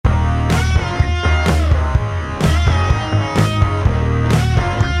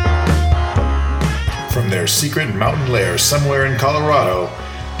their secret mountain lair somewhere in Colorado,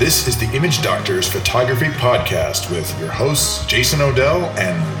 this is the Image Doctors Photography Podcast with your hosts, Jason Odell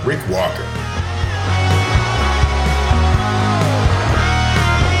and Rick Walker.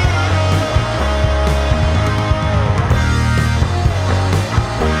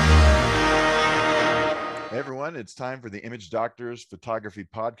 Hey everyone, it's time for the Image Doctors Photography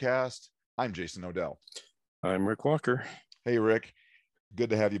Podcast. I'm Jason Odell. I'm Rick Walker. Hey Rick, good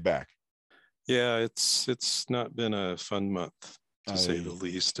to have you back. Yeah, it's not been a fun month, to say the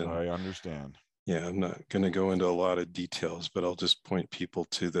least. And I understand. Yeah, I'm not going to go into a lot of details, but I'll just point people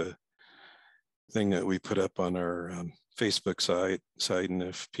to the thing that we put up on our Facebook site. And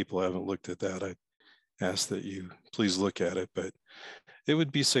if people haven't looked at that, I ask that you please look at it. But it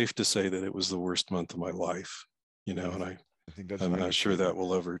would be safe to say that it was the worst month of my life, and I think I'm not sure that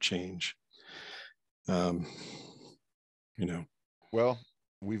will ever change. Well,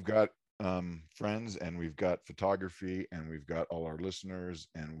 we've got friends and we've got photography and we've got all our listeners,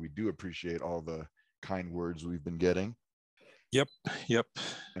 and we do appreciate all the kind words we've been getting. Yep.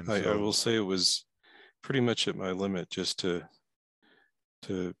 And I will say it was pretty much at my limit just to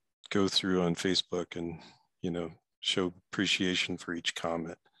go through on Facebook and, show appreciation for each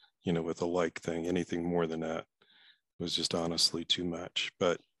comment, with a like thing. Anything more than that was just honestly too much.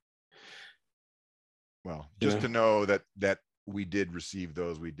 But well, just to know that we did receive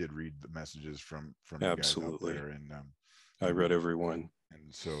those, we did read the messages from absolutely you guys out there, and I read every one. And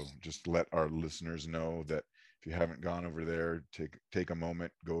so just let our listeners know that if you haven't gone over there, take a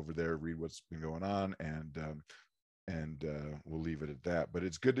moment, go over there, read what's been going on, and we'll leave it at that. But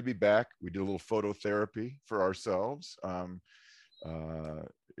it's good to be back. We did a little photo therapy for ourselves, and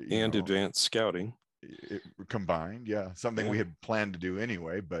advanced scouting. It combined, something we had planned to do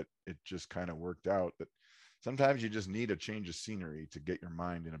anyway, but it just kind of worked out that sometimes you just need a change of scenery to get your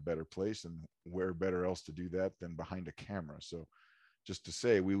mind in a better place, and where better else to do that than behind a camera. So just to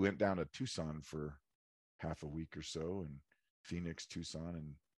say, we went down to Tucson for half a week or so, and Phoenix, Tucson,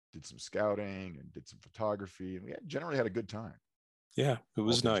 and did some scouting and did some photography, and we generally had a good time. Yeah, it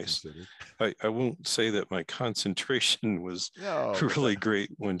was nice. I won't say that my concentration was really great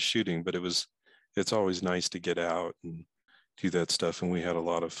when shooting, but it's always nice to get out and do that stuff. And we had a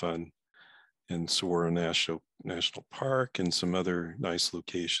lot of fun in Saguaro National Park and some other nice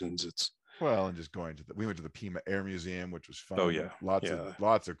locations. And just we went to the Pima Air Museum, which was fun. Oh yeah.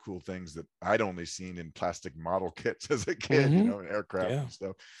 Lots of cool things that I'd only seen in plastic model kits as a kid, in aircraft and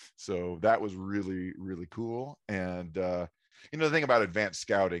stuff. So that was really, really cool. And, the thing about advanced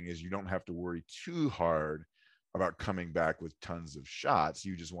scouting is you don't have to worry too hard about coming back with tons of shots.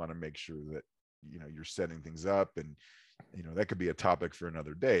 You just want to make sure that, you're setting things up, and, that could be a topic for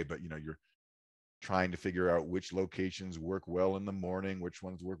another day, but, you're trying to figure out which locations work well in the morning, which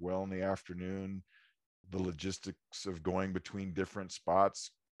ones work well in the afternoon, the logistics of going between different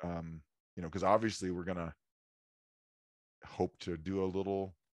spots, because obviously we're going to hope to do a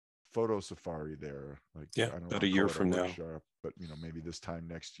little photo safari there. About a year from now. But, maybe this time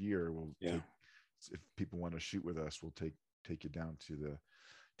next year, if people want to shoot with us, we'll take you down to the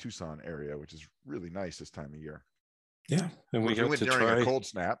Tucson area, which is really nice this time of year. Yeah, and we went during a cold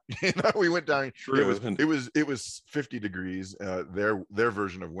snap. We went down. True. It was 50 degrees. Their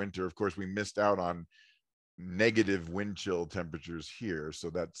version of winter. Of course, we missed out on negative wind chill temperatures here.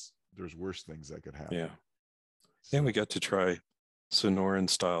 So there's worse things that could happen. Yeah. And we got to try Sonoran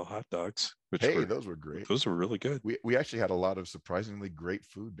style hot dogs. Those were great. Those were really good. We actually had a lot of surprisingly great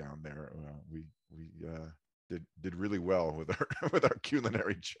food down there. We did really well with our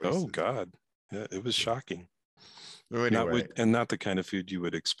culinary choices. Oh God, yeah, it was shocking. Well, anyway. Not the kind of food you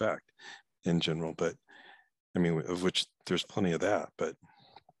would expect in general, but I mean, of which there's plenty of that. But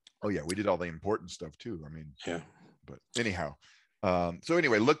we did all the important stuff too. I mean, yeah. But anyhow, so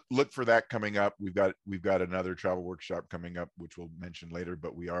anyway, look for that coming up. We've got another travel workshop coming up, which we'll mention later.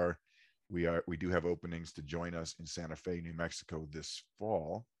 But we do have openings to join us in Santa Fe, New Mexico this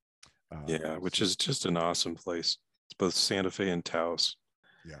fall. Which is just an awesome place. It's both Santa Fe and Taos.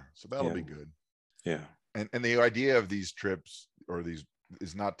 Yeah, so that'll be good. Yeah. And the idea of these trips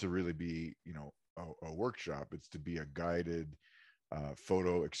is not to really be, a workshop. It's to be a guided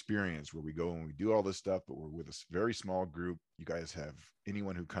photo experience where we go and we do all this stuff, but we're with a very small group. You guys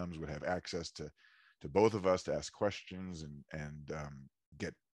anyone who comes would have access to both of us to ask questions and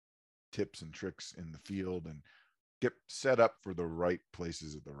get tips and tricks in the field and get set up for the right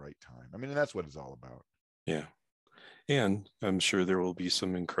places at the right time. I mean, and that's what it's all about. Yeah. And I'm sure there will be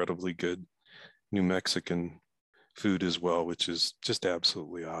some incredibly good New Mexican food as well, which is just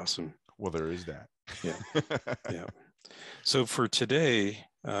absolutely awesome. Well, there is that. Yeah. Yeah. So for today,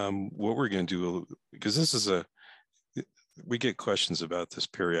 what we're going to do, because we get questions about this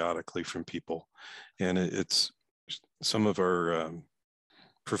periodically from people, and it's some of our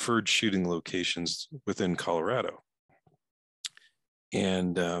preferred shooting locations within Colorado.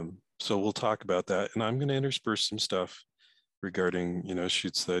 And so we'll talk about that. And I'm going to intersperse some stuff regarding,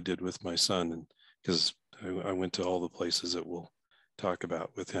 shoots that I did with my son. And because I went to all the places that we'll talk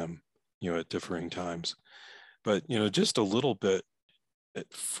about with him, at differing times. But, just a little bit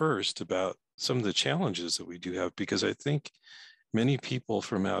at first about some of the challenges that we do have, because I think many people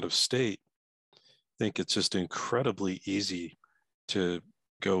from out of state think it's just incredibly easy to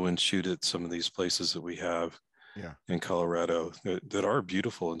go and shoot at some of these places that we have in Colorado that are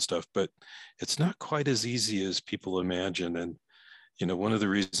beautiful and stuff, but it's not quite as easy as people imagine. And, one of the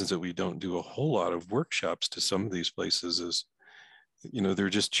reasons that we don't do a whole lot of workshops to some of these places is, there are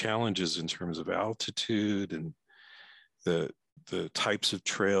just challenges in terms of altitude and the types of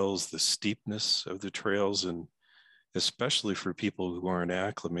trails, the steepness of the trails, and especially for people who aren't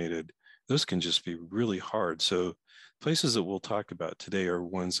acclimated, those can just be really hard. So places that we'll talk about today are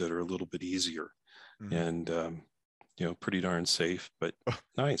ones that are a little bit easier and, pretty darn safe, but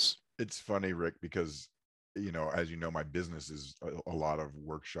nice. It's funny, Rick, because, as you know, my business is a lot of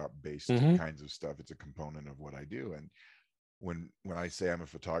workshop based kinds of stuff. It's a component of what I do. And when I say I'm a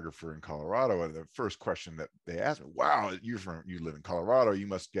photographer in Colorado, the first question that they ask me, wow, you live in Colorado, you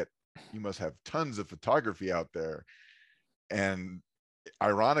must have tons of photography out there. And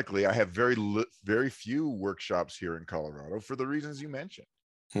ironically, I have very few workshops here in Colorado for the reasons you mentioned.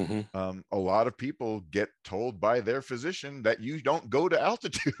 A lot of people get told by their physician that you don't go to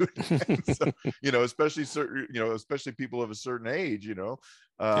altitude. So, especially people of a certain age, it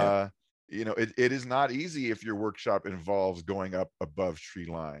is not easy if your workshop involves going up above tree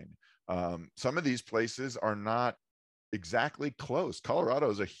line. Some of these places are not exactly close. Colorado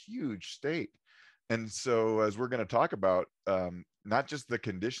is a huge state. And so as we're going to talk about, not just the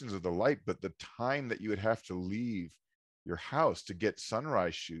conditions of the light, but the time that you would have to leave your house to get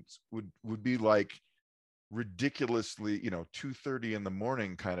sunrise shoots would be like ridiculously, 2:30 in the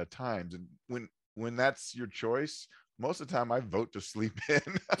morning kind of times. And when that's your choice, most of the time I vote to sleep in.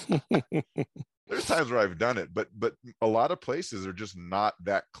 There's times where I've done it, but a lot of places are just not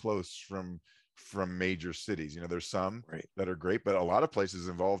that close from major cities. There's some that are great, but a lot of places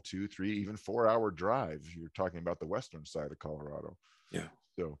involve 2, 3, even 4-hour drives. You're talking about the western side of Colorado. Yeah.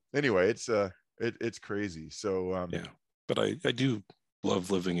 So anyway, it's crazy. So but I do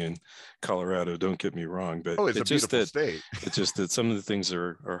love living in Colorado. Don't get me wrong, but it's a beautiful state. It's just that some of the things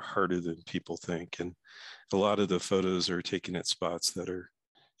are harder than people think, and a lot of the photos are taken at spots that are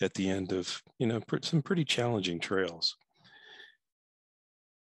at the end of some pretty challenging trails.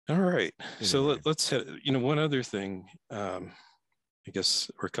 All right, so let's hit, one other thing, I guess,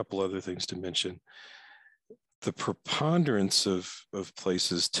 or a couple other things to mention. The preponderance of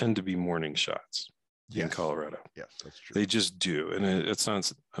places tend to be morning shots in Colorado. Yes, that's true. They just do. And it's not,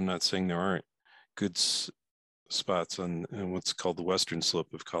 I'm not saying there aren't good spots on what's called the western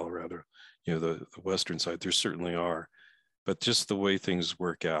slope of Colorado, the western side. There certainly are. But just the way things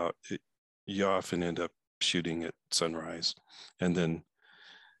work out, you often end up shooting at sunrise and then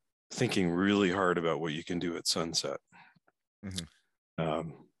thinking really hard about what you can do at sunset.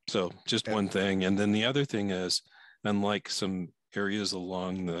 So just one thing. And then the other thing is, unlike some areas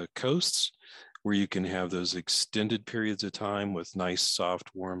along the coasts where you can have those extended periods of time with nice, soft,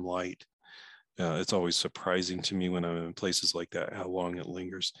 warm light, it's always surprising to me when I'm in places like that, how long it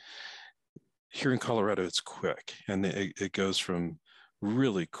lingers. Here in Colorado, it's quick. And it goes from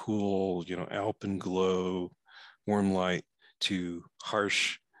really cool, alpenglow, warm light to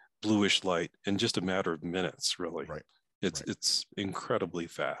harsh, bluish light in just a matter of minutes, really. Right. It's incredibly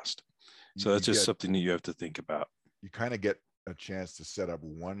fast. So that's just something that you have to think about. You kind of get a chance to set up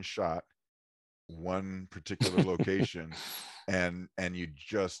one shot, one particular location, and you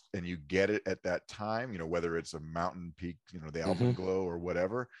get it at that time, whether it's a mountain peak, the alpenglow or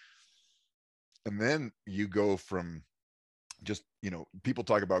whatever. And then you go from just, people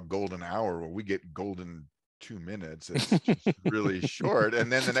talk about golden hour. Well, we get golden 2 minutes. It's just really short.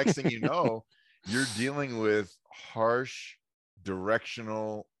 And then the next thing you know, you're dealing with harsh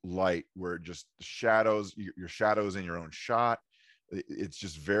directional light where just shadows, your shadows in your own shot. It's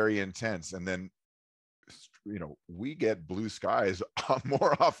just very intense. And then, we get blue skies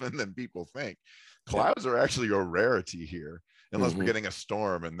more often than people think. Clouds are actually a rarity here, unless we're getting a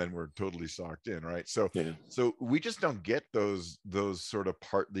storm and then we're totally socked in, right? So we just don't get those sort of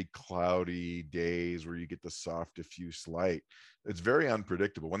partly cloudy days where you get the soft diffuse light. It's very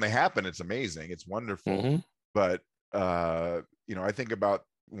unpredictable. When they happen, it's amazing, it's wonderful, but I think about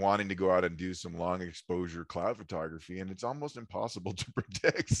wanting to go out and do some long exposure cloud photography, and it's almost impossible to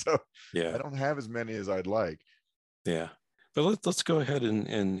predict. So Yeah. I don't have as many as I'd like. Yeah. But let's go ahead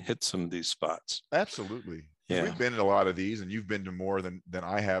and hit some of these spots. Absolutely. Yeah. We've been in a lot of these, and you've been to more than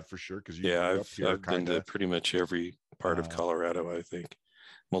I have for sure. Because you grew up here, I've been to pretty much every part of Colorado, I think,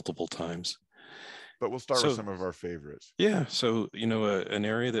 multiple times. But we'll start with some of our favorites. Yeah. So, an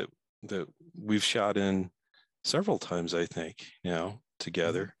area that we've shot in several times, I think, now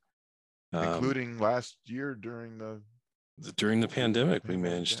together. Including last year during the pandemic, we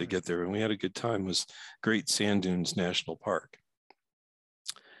managed to get there and we had a good time. It was Great Sand Dunes National Park.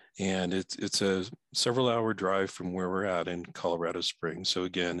 And it's a several hour drive from where we're at in Colorado Springs. So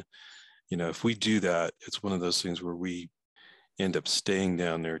again, if we do that, it's one of those things where we end up staying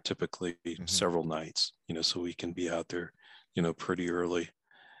down there typically several nights, so we can be out there, pretty early.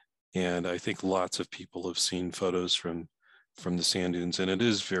 And I think lots of people have seen photos from the sand dunes, and it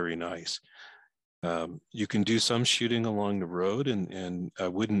is very nice. You can do some shooting along the road, and I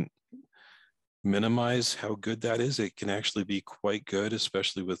wouldn't minimize how good that is. It can actually be quite good,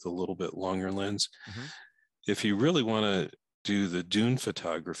 especially with a little bit longer lens. If you really want to do the dune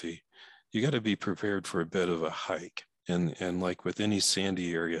photography, you got to be prepared for a bit of a hike. And like with any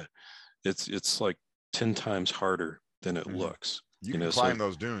sandy area, it's like 10 times harder than it looks. You can climb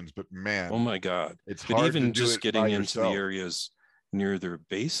those dunes, but man, oh my God, it's but hard even to do just it getting into yourself. the areas near their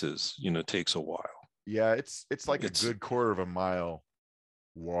bases, takes a while. Yeah, it's like a good quarter of a mile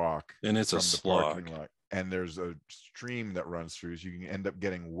walk, and it's from a slog. The parking lot. And there's a stream that runs through, so you can end up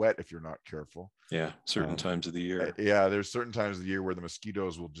getting wet if you're not careful. Yeah, certain times of the year. Yeah, there's certain times of the year where the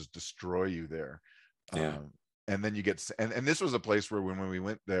mosquitoes will just destroy you there. Yeah. And then you get, and this was a place where when we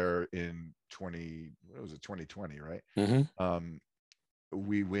went there in 2020, right?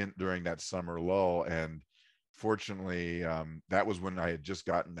 We went during that summer lull, and fortunately, that was when I had just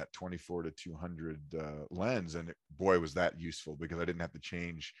gotten that 24 to 200 lens, and boy, was that useful, because I didn't have to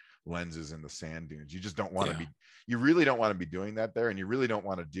change lenses in the sand dunes. You just don't want to be, you really don't want to be doing that there, and you really don't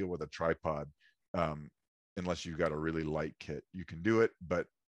want to deal with a tripod unless you've got a really light kit. You can do it, but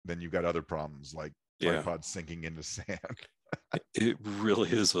then you've got other problems like tripods sinking into sand. It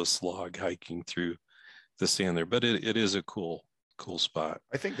really is a slog hiking through the sand there, but it is a cool spot.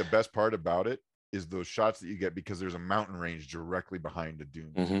 I think the best part about it is those shots that you get, because there's a mountain range directly behind the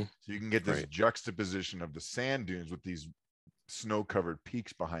dunes. So you can get this juxtaposition of the sand dunes with these snow-covered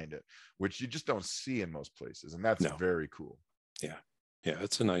peaks behind it, which you just don't see in most places. And that's very cool. Yeah,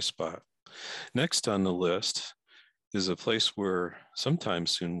 it's a nice spot. Next on the list is a place where sometime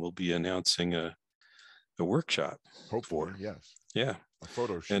soon we'll be announcing a workshop. Hopefully, yes. Yeah. A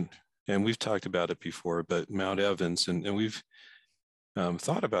photo shoot. And we've talked about it before, but Mount Evans, and we've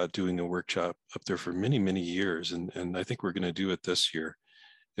thought about doing a workshop up there for many, many years. And I think we're going to do it this year.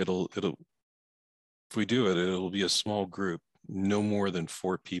 If we do it, it'll be a small group, no more than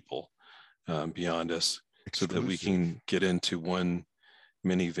 4 people beyond us, so that we can get into one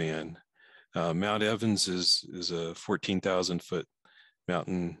minivan. Mount Evans is a 14,000 foot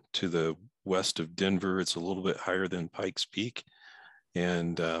mountain to the west of Denver. It's a little bit higher than Pikes Peak.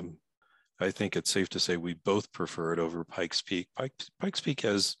 And I think it's safe to say we both prefer it over Pikes Peak. Pikes Peak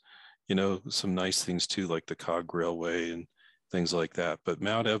has, some nice things too, like the Cog Railway and things like that. But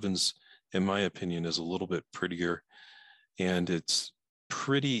Mount Evans, in my opinion, is a little bit prettier, and it's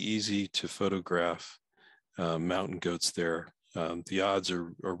pretty easy to photograph mountain goats there. The odds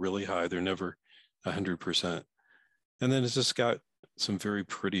are really high. They're never 100%. And then it's just got some very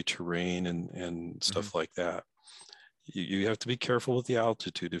pretty terrain and stuff like that. You have to be careful with the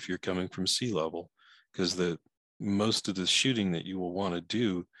altitude if you're coming from sea level, because most of the shooting that you will want to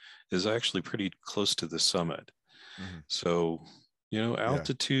do is actually pretty close to the summit. So,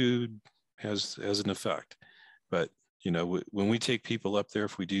 altitude has an effect. But, when we take people up there,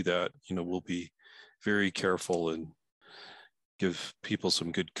 if we do that, we'll be very careful and give people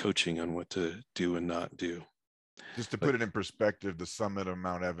some good coaching on what to do and not do. Just to put it in perspective, the summit of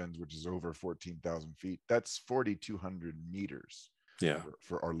Mount Evans, which is over 14,000 feet, that's 4,200 meters. Yeah.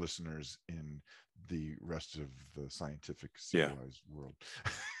 For our listeners in the rest of the scientific civilized world.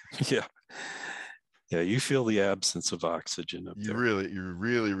 Yeah, you feel the absence of oxygen up there. You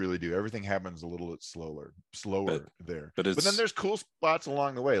really do. Everything happens a little bit slower there. But then there's cool spots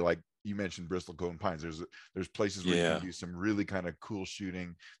along the way, like you mentioned Bristol Cone Pines. There's places where you can do some really kind of cool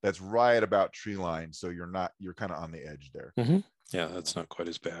shooting that's right about tree line, so you're kind of on the edge there. Yeah, that's not quite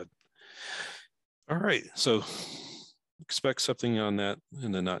as bad. All right, so expect something on that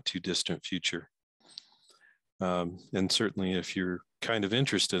in the not too distant future. And certainly if you're kind of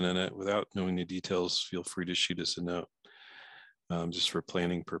interested in it without knowing the details, feel free to shoot us a note, just for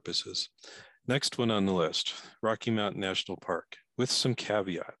planning purposes. Next one on the list, Rocky Mountain National Park, with some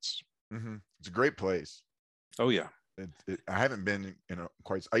caveats. Mm-hmm. It's a great place. Oh yeah. I haven't been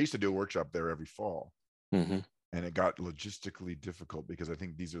I used to do a workshop there every fall. Mm-hmm. And it got logistically difficult because I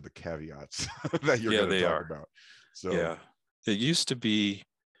think these are the caveats that you're going to talk about. So yeah, it used to be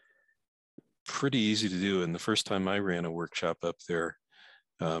pretty easy to do. And the first time I ran a workshop up there,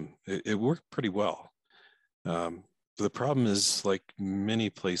 it worked pretty well. The problem is, like many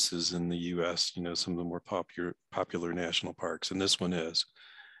places in the US, some of the more popular national parks, and this one is,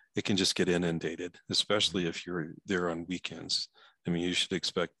 it can just get inundated, especially if you're there on weekends. I mean, you should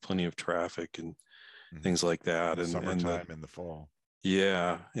expect plenty of traffic and things like that. And summertime in the fall.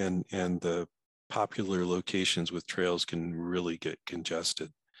 Yeah. And the popular locations with trails can really get congested.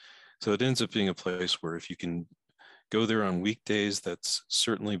 So it ends up being a place where if you can go there on weekdays, that's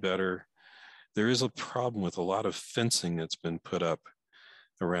certainly better. There is a problem with a lot of fencing that's been put up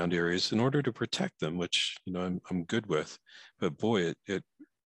around areas in order to protect them, which, I'm good with. But boy, it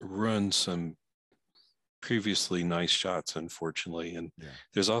runs some previously nice shots, unfortunately. And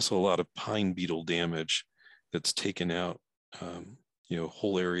there's also a lot of pine beetle damage that's taken out,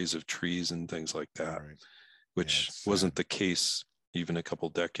 whole areas of trees and things like that, which wasn't the case even a couple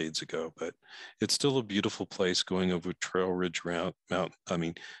decades ago. But it's still a beautiful place. Going over Trail Ridge Road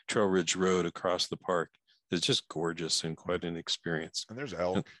across the park is just gorgeous and quite an experience. And there's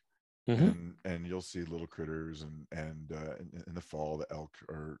elk. And you'll see little critters, and in the fall the elk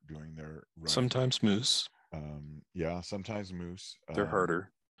are doing their run. Sometimes moose. Sometimes moose. They're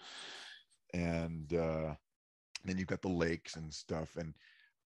harder. And then you've got the lakes and stuff. And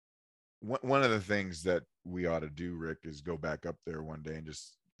one of the things that we ought to do, Rick, is go back up there one day and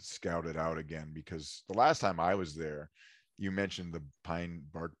just scout it out again, because the last time I was there, you mentioned the pine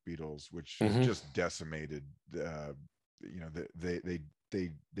bark beetles, which is just decimated. They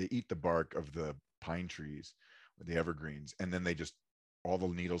eat the bark of the pine trees, the evergreens, and then all the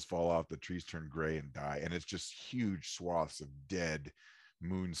needles fall off, the trees turn gray and die, and it's just huge swaths of dead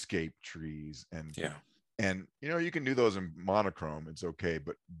moonscape trees. And you can do those in monochrome, it's okay,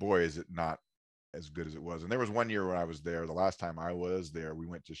 but boy, is it not as good as it was. And there was one year when I was there, the last time I was there, we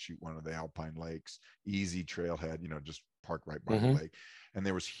went to shoot one of the alpine lakes, easy trailhead, just parked right by the lake, and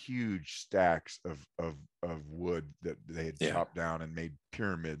there was huge stacks of wood that they had chopped down and made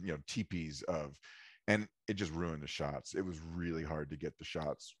pyramid, teepees of, and it just ruined the shots. It was really hard to get the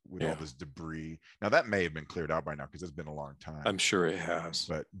shots with all this debris. Now that may have been cleared out by now, because it's been a long time. I'm sure it has.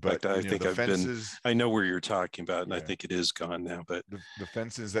 But I think I know where you're talking about, and I think it is gone now. But the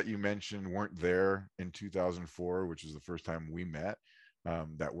fences that you mentioned weren't there in 2004, which is the first time we met.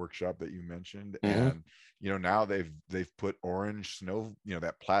 That workshop that you mentioned, and now they've put orange snow,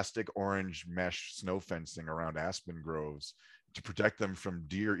 that plastic orange mesh snow fencing around aspen groves to protect them from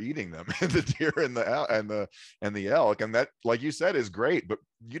deer eating them, the deer and the elk. And that, like you said, is great, but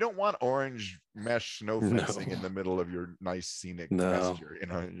you don't want orange mesh snow fencing in the middle of your nice scenic pasture,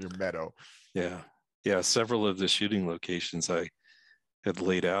 your meadow. Yeah. Several of the shooting locations I had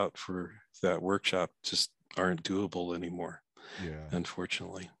laid out for that workshop just aren't doable anymore.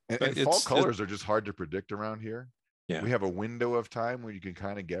 Unfortunately. And fall colors are just hard to predict around here. We have a window of time where you can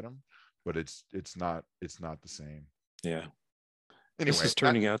kind of get them, but it's not the same. Anyway, this is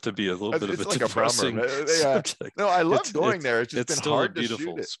turning out to be a little bit of a depressing subject. No, I love going there. It's just been still hard a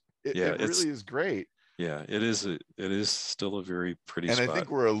beautiful, to shoot it. It really is great. Yeah, it is still a very pretty spot. And I think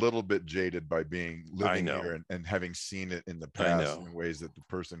we're a little bit jaded by living here and having seen it in the past in ways that the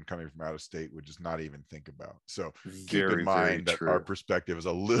person coming from out of state would just not even think about. So keep in mind that our perspective is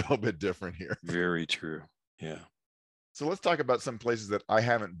a little bit different here. Very true. Yeah. So let's talk about some places that I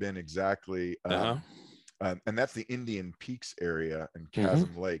haven't been exactly. And that's the Indian Peaks area and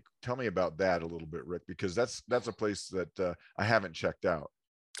Chasm Lake. Tell me about that a little bit, Rick, because that's a place that I haven't checked out.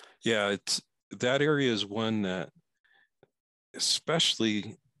 Yeah, that area is one that,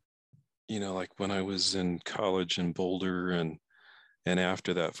 especially, like when I was in college in Boulder and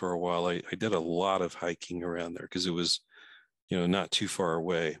after that for a while, I did a lot of hiking around there because it was, not too far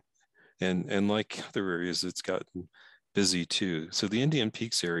away. And like other areas, it's gotten busy too. So the Indian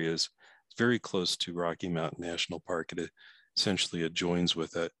Peaks area is very close to Rocky Mountain National Park. It essentially adjoins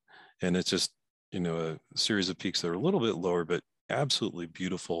with it. And it's just, a series of peaks that are a little bit lower, but absolutely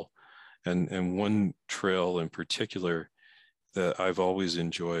beautiful. And one trail in particular that I've always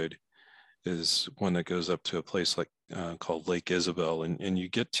enjoyed is one that goes up to a place called Lake Isabel. And you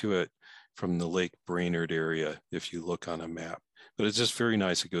get to it from the Lake Brainerd area if you look on a map. But it's just very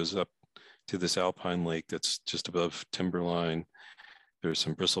nice. It goes up to this alpine lake that's just above timberline. There's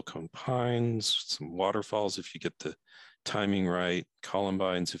some bristlecone pines, some waterfalls if you get the timing right,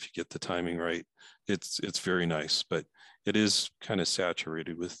 columbines if you get the timing right. It's very nice, but it is kind of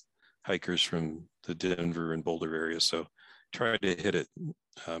saturated with hikers from the Denver and Boulder area. So try to hit it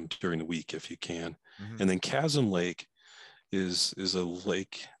during the week if you can. Mm-hmm. And then Chasm Lake is a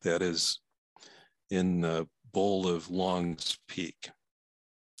lake that is in the bowl of Long's Peak,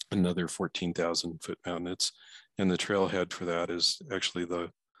 another 14,000 foot mountain. And the trailhead for that is actually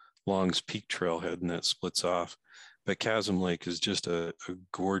the Long's Peak trailhead, and that splits off. But Chasm Lake is just a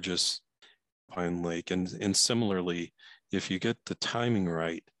gorgeous pine lake. And similarly, if you get the timing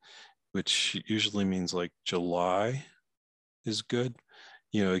right, which usually means like July is good,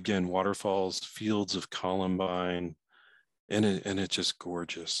 again, waterfalls, fields of columbine, and it's just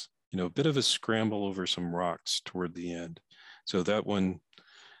gorgeous. A bit of a scramble over some rocks toward the end. So that one,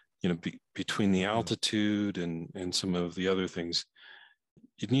 between the altitude and some of the other things,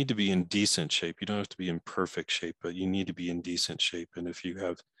 you need to be in decent shape. You don't have to be in perfect shape, but you need to be in decent shape. And if you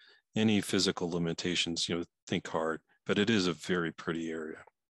have any physical limitations, think hard. But it is a very pretty area.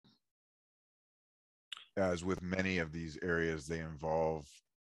 As with many of these areas, they involve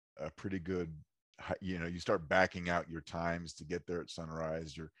a pretty good, you start backing out your times to get there at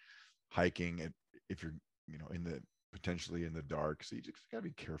sunrise. You're hiking if you're, potentially in the dark. So you just gotta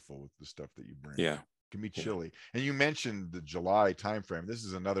be careful with the stuff that you bring. Yeah. It can be chilly. And you mentioned the July timeframe. This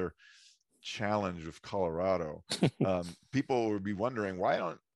is another challenge of Colorado. People would be wondering, why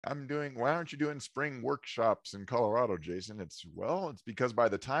aren't you doing spring workshops in Colorado, Jason? It's because by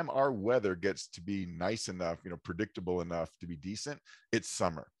the time our weather gets to be nice enough, predictable enough to be decent, it's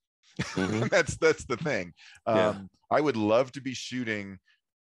summer. Mm-hmm. That's the thing. I would love to be shooting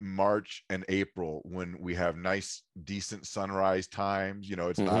March and April when we have nice, decent sunrise times.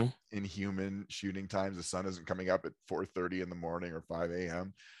 It's not inhuman shooting times. The sun isn't coming up at 4:30 in the morning or 5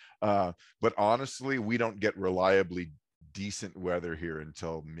 a.m. But honestly, we don't get reliably decent weather here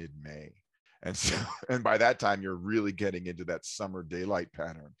until mid-May. And by that time, you're really getting into that summer daylight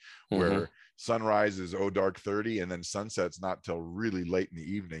pattern where sunrise is dark 30, and then sunset's not till really late in the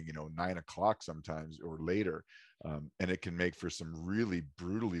evening, 9 o'clock sometimes or later. And it can make for some really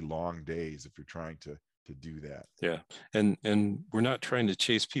brutally long days if you're trying to do that. Yeah. And we're not trying to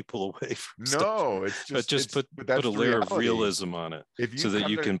chase people away from stuff. It's just put a layer of realism on it so that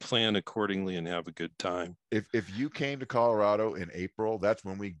you can plan accordingly and have a good time. If you came to Colorado in April, that's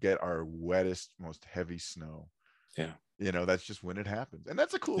when we get our wettest, most heavy snow. Yeah. That's just when it happens. And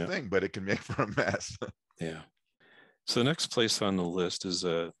that's a cool thing, but it can make for a mess. Yeah. So the next place on the list is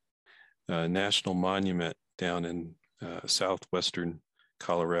a national monument down in southwestern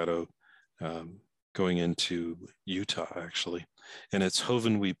Colorado, going into Utah, actually. And it's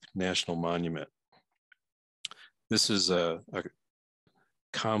Hovenweep National Monument. This is a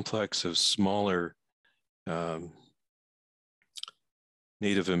complex of smaller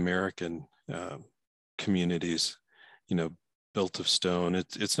Native American communities, built of stone.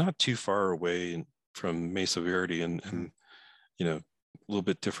 It's not too far away from Mesa Verde and a little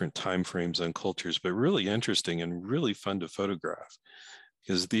bit different time frames and cultures, but really interesting and really fun to photograph,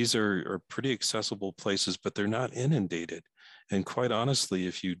 because these are pretty accessible places, but they're not inundated. And quite honestly,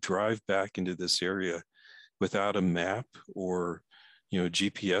 if you drive back into this area without a map or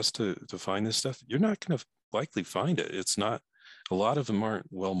GPS to find this stuff, you're not going to likely find it. It's not, a lot of them aren't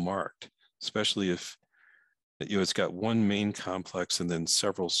well marked, especially if it's got one main complex and then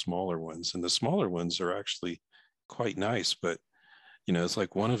several smaller ones. And the smaller ones are actually quite nice, but it's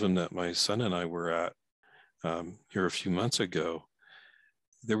like one of them that my son and I were at here a few months ago.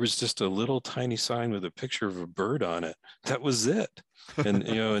 There was just a little tiny sign with a picture of a bird on it. That was it. And,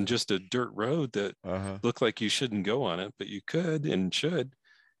 and just a dirt road that looked like you shouldn't go on it, but you could and should.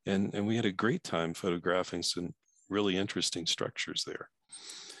 And we had a great time photographing some really interesting structures there.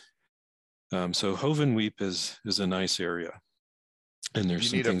 So Hovenweep is a nice area. And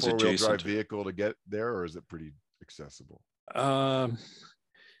there's some things adjacent. Do you need a 4-wheel drive vehicle to get there, or is it pretty accessible?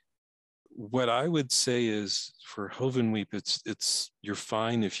 What I would say is for Hovenweep, it's you're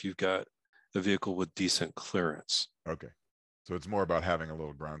fine if you've got a vehicle with decent clearance. Okay. So it's more about having a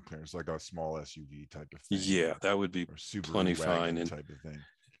little ground clearance, like a small SUV type of thing. Yeah, that would be plenty fine. And type of thing.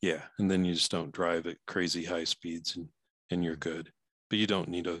 Yeah. And then you just don't drive at crazy high speeds and you're good. But you don't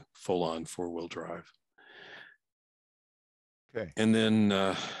need a full-on 4-wheel drive. Okay. And then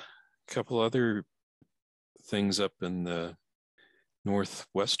a couple other things up in the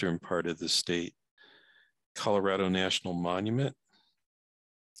northwestern part of the state. Colorado National Monument,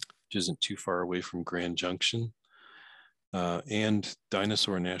 which isn't too far away from Grand Junction, and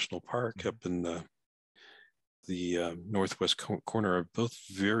Dinosaur National Park up in the the northwest corner are both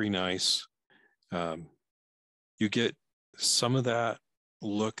very nice. You get some of that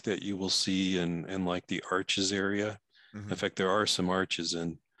look that you will see in like the Arches area. Mm-hmm. In fact, there are some arches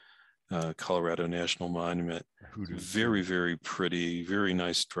in Colorado National Monument. Very, very pretty, very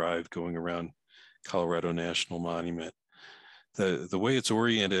nice drive going around Colorado National Monument. The way it's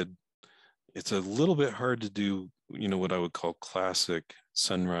oriented, it's a little bit hard to do, what I would call classic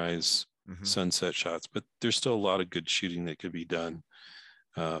sunrise, sunset shots, but there's still a lot of good shooting that could be done,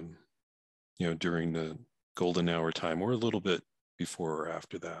 during the golden hour time or a little bit before or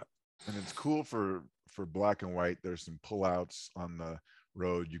after that. And it's cool for black and white. There's some pullouts on the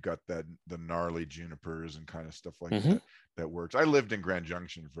road. You got the gnarly junipers and kind of stuff like that works. I lived in Grand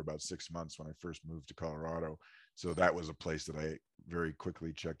Junction for about 6 months when I first moved to Colorado, so that was a place that I very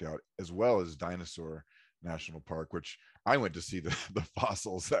quickly checked out, as well as Dinosaur National Park, which I went to see the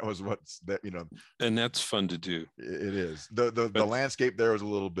fossils. That was and that's fun to do. It is. The landscape there was a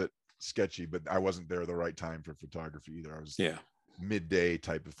little bit sketchy, but I wasn't there the right time for photography either. I was midday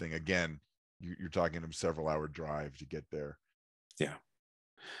type of thing. Again, you're talking a several hour drive to get there. Yeah.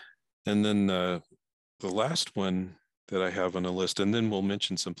 And then the last one that I have on a list, and then we'll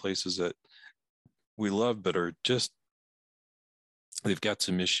mention some places that we love but are just, they've got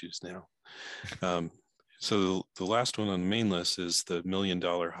some issues now. So the last one on the main list is the $1 Million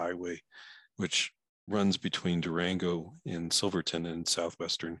Highway, which runs between Durango and Silverton in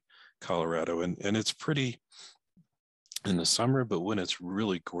southwestern Colorado. And it's pretty in the summer, but when it's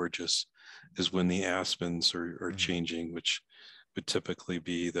really gorgeous is when the aspens are changing, which would typically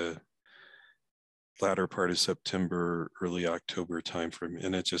be the latter part of September, early October timeframe.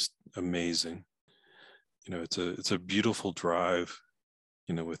 And it's just amazing. It's a beautiful drive,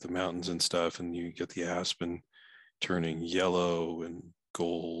 with the mountains and stuff, and you get the aspen turning yellow and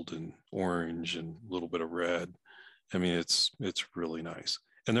gold and orange and a little bit of red. I mean, it's really nice.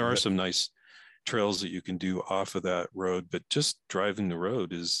 And there are some nice trails that you can do off of that road, but just driving the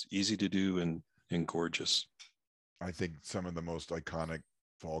road is easy to do and gorgeous. I think some of the most iconic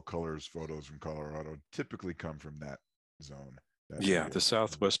fall colors photos from Colorado typically come from that zone. The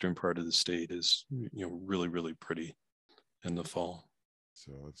southwestern part of the state is, really, really pretty in the fall.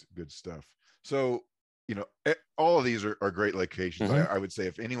 So it's good stuff. So, all of these are great locations. I would say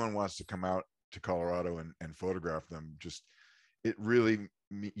if anyone wants to come out to Colorado and photograph them,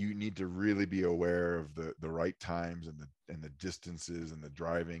 you need to really be aware of the right times and the distances and the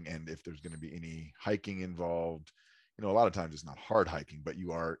driving. And if there's going to be any hiking involved, a lot of times it's not hard hiking, but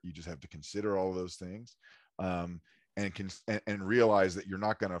you just have to consider all of those things. And realize that you're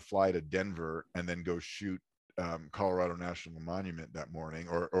not going to fly to Denver and then go shoot Colorado National Monument that morning,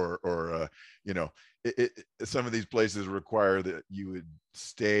 or some of these places require that you would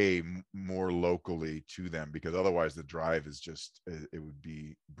stay more locally to them, because otherwise the drive is it would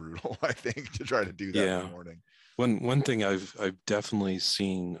be brutal, I think, to try to do that in the morning. One thing I've definitely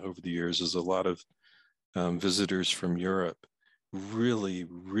seen over the years is a lot of visitors from Europe really,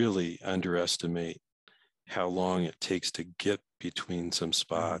 really underestimate how long it takes to get between some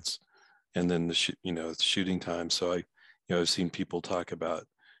spots. And then the shooting time. So I've seen people talk about,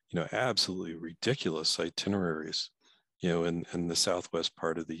 absolutely ridiculous itineraries, in the southwest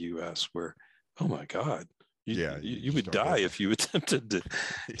part of the U.S. where, oh my God, you would die if you attempted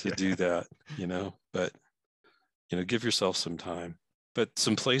to do that, but, give yourself some time. But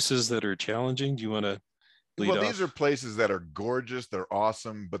some places that are challenging, do you want to lead off? These are places that are gorgeous. They're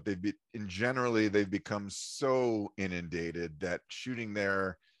awesome, but generally they've become so inundated that shooting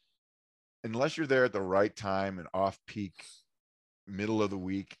there, unless you're there at the right time and off peak middle of the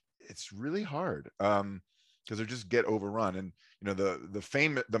week, it's really hard because they just get overrun. And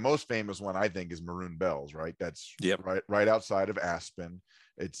the most famous one, I think, is Maroon Bells, right? That's right outside of Aspen.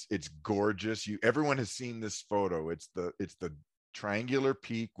 It's gorgeous. Everyone has seen this photo. It's the triangular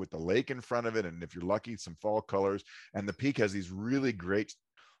peak with the lake in front of it, and if you're lucky, some fall colors. And the peak has these really great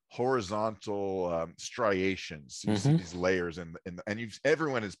horizontal striations. You see these layers, and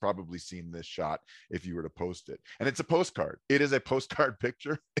everyone has probably seen this shot if you were to post it. And it's a postcard. It is a postcard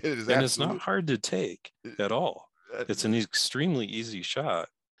picture. And it's not hard to take at all. It's an extremely easy shot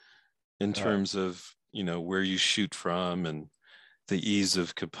in terms of where you shoot from and the ease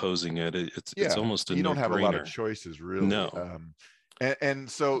of composing it. It's almost you don't have a lot of choices, really. No. And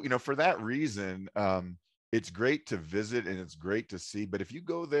so for that reason, it's great to visit and it's great to see. But if you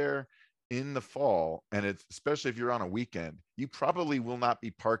go there in the fall, and especially if you're on a weekend, you probably will not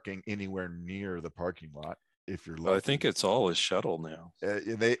be parking anywhere near the parking lot if you're lucky. I think it's all a shuttle now.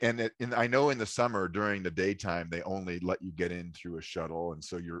 I know in the summer during the daytime, they only let you get in through a shuttle. And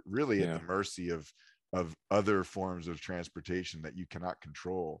so you're really at the mercy of of other forms of transportation that you cannot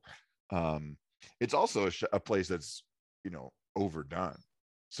control. It's also a place that's, overdone.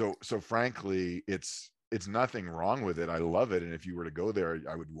 So frankly, it's nothing wrong with it. I love it. And if you were to go there,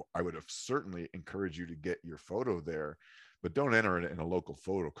 I would have certainly encourage you to get your photo there, but don't enter it in a local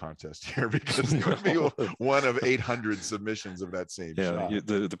photo contest here, because it would be one of 800 submissions of that same shot.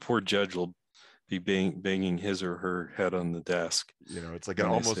 The poor judge will be banging his or her head on the desk. It's like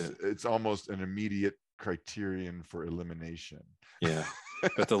it's almost an immediate criterion for elimination. Yeah.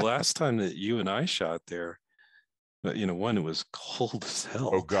 But the last time that you and I shot there, one, it was cold as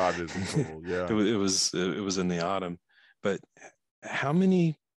hell. Oh God, it is cold. Yeah. it was in the autumn. But how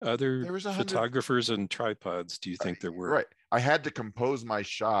many other photographers and tripods do you think there were? Right. I had to compose my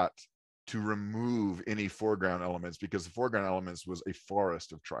shot to remove any foreground elements, because the foreground elements was a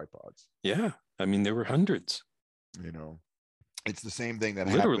forest of tripods. Yeah. I mean, there were hundreds. It's the same thing that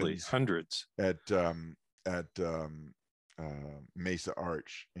literally happens hundreds at Mesa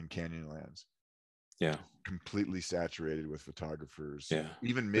Arch in Canyonlands. Yeah. Completely saturated with photographers. Yeah.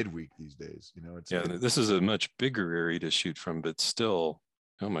 Even midweek these days, this is a much bigger area to shoot from, but still,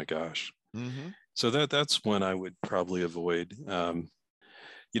 oh my gosh. Mm-hmm. So that's one I would probably avoid. A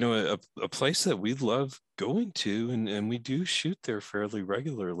place that we love going to, and we do shoot there fairly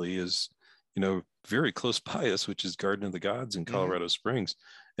regularly, is, very close by us, which is Garden of the Gods in Colorado Springs.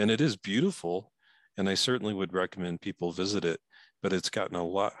 And it is beautiful. And I certainly would recommend people visit it, but it's gotten a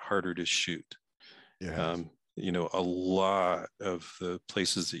lot harder to shoot. Yeah. A lot of the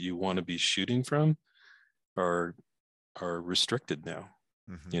places that you want to be shooting from are restricted now,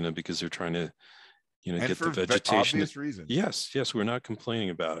 because they're trying to, get the vegetation. Obvious reasons. Yes, we're not complaining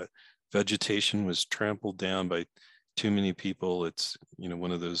about it. Vegetation was trampled down by too many people. It's,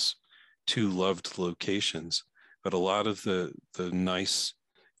 one of those too loved locations, but a lot of the nice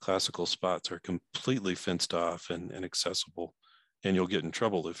classical spots are completely fenced off and accessible. And you'll get in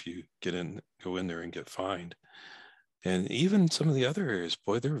trouble if you go in there and get fined. And even some of the other areas,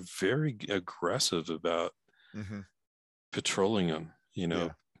 boy, they're very aggressive about patrolling them,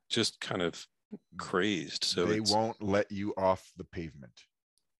 just kind of crazed. So they won't let you off the pavement.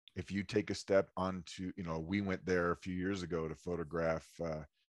 If you take a step onto, we went there a few years ago to photograph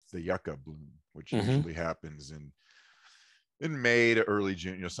the yucca bloom, which usually happens in May to early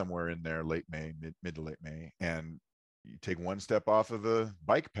June, somewhere in there, late May, mid to late May. And you take one step off of the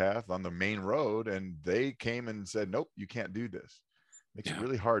bike path on the main road, and they came and said, nope, you can't do this. Makes it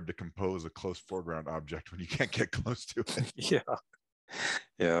really hard to compose a close foreground object when you can't get close to it.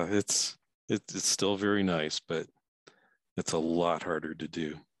 Yeah, it's still very nice, but it's a lot harder to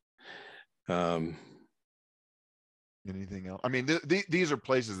do. Anything else? I mean, these are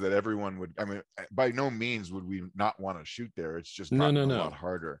places that everyone would, by no means would we not want to shoot there. It's just a lot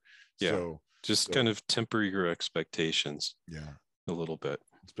harder. Yeah. So kind of temper your expectations. Yeah. A little bit.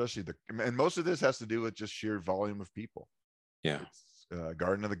 Especially and most of this has to do with just sheer volume of people. Yeah.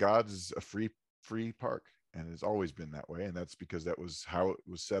 Garden of the Gods is a free park, and it's always been that way. And that's because that was how it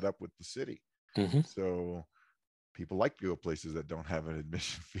was set up with the city. So people like to go places that don't have an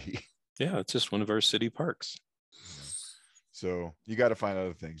admission fee. Yeah. It's just one of our city parks. So you got to find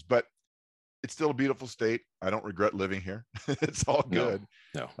other things, but it's still a beautiful state. I don't regret living here. It's all good.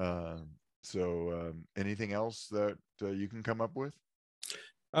 No. So anything else that you can come up with?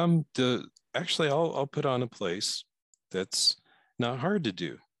 Actually, I'll put on a place that's not hard to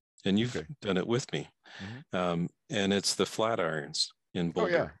do, and you've done it with me. And it's the Flatirons in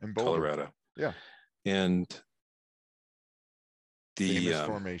Boulder, in Boulder, Colorado. Yeah. And the famous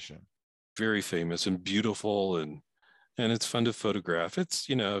formation. Very famous and beautiful, and it's fun to photograph. It's,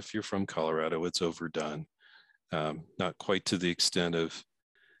 if you're from Colorado, it's overdone. Not quite to the extent of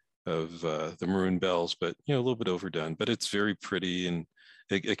the Maroon Bells, but a little bit overdone. But it's very pretty, and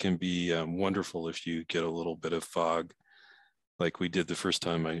it can be wonderful if you get a little bit of fog, like we did the first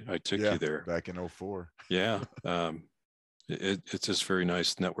time I took you there back in 2004. Yeah. It's just very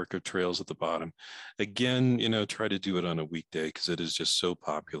nice network of trails at the bottom. Again, try to do it on a weekday, because it is just so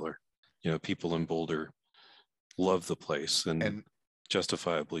popular. People in Boulder love the place, and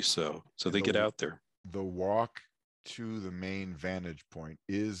justifiably so. So they get out there. The walk to the main vantage point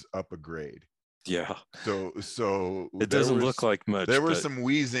is up a grade. Yeah. So it doesn't look like much. There was some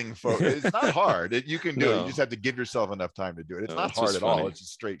wheezing folks. It's not hard. You can do it. You just have to give yourself enough time to do it. It's not hard at all. It's a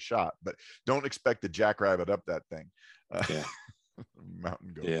straight shot, but don't expect to jackrabbit up that thing.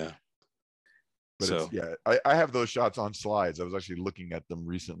 Mountain goat. Yeah. But I have those shots on slides. I was actually looking at them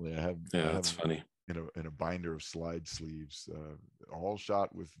recently. That's funny. In a binder of slide sleeves, all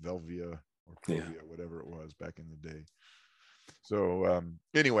shot with Velvia or Provia, whatever it was back in the day. So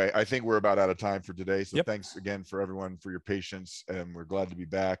anyway, I think we're about out of time for today. So thanks again for everyone for your patience, and we're glad to be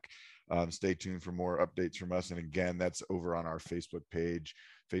back. Stay tuned for more updates from us. And again, that's over on our Facebook page,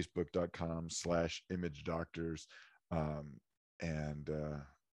 facebook.com/Image Doctors. And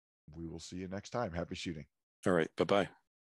we will see you next time. Happy shooting. All right. Bye-bye.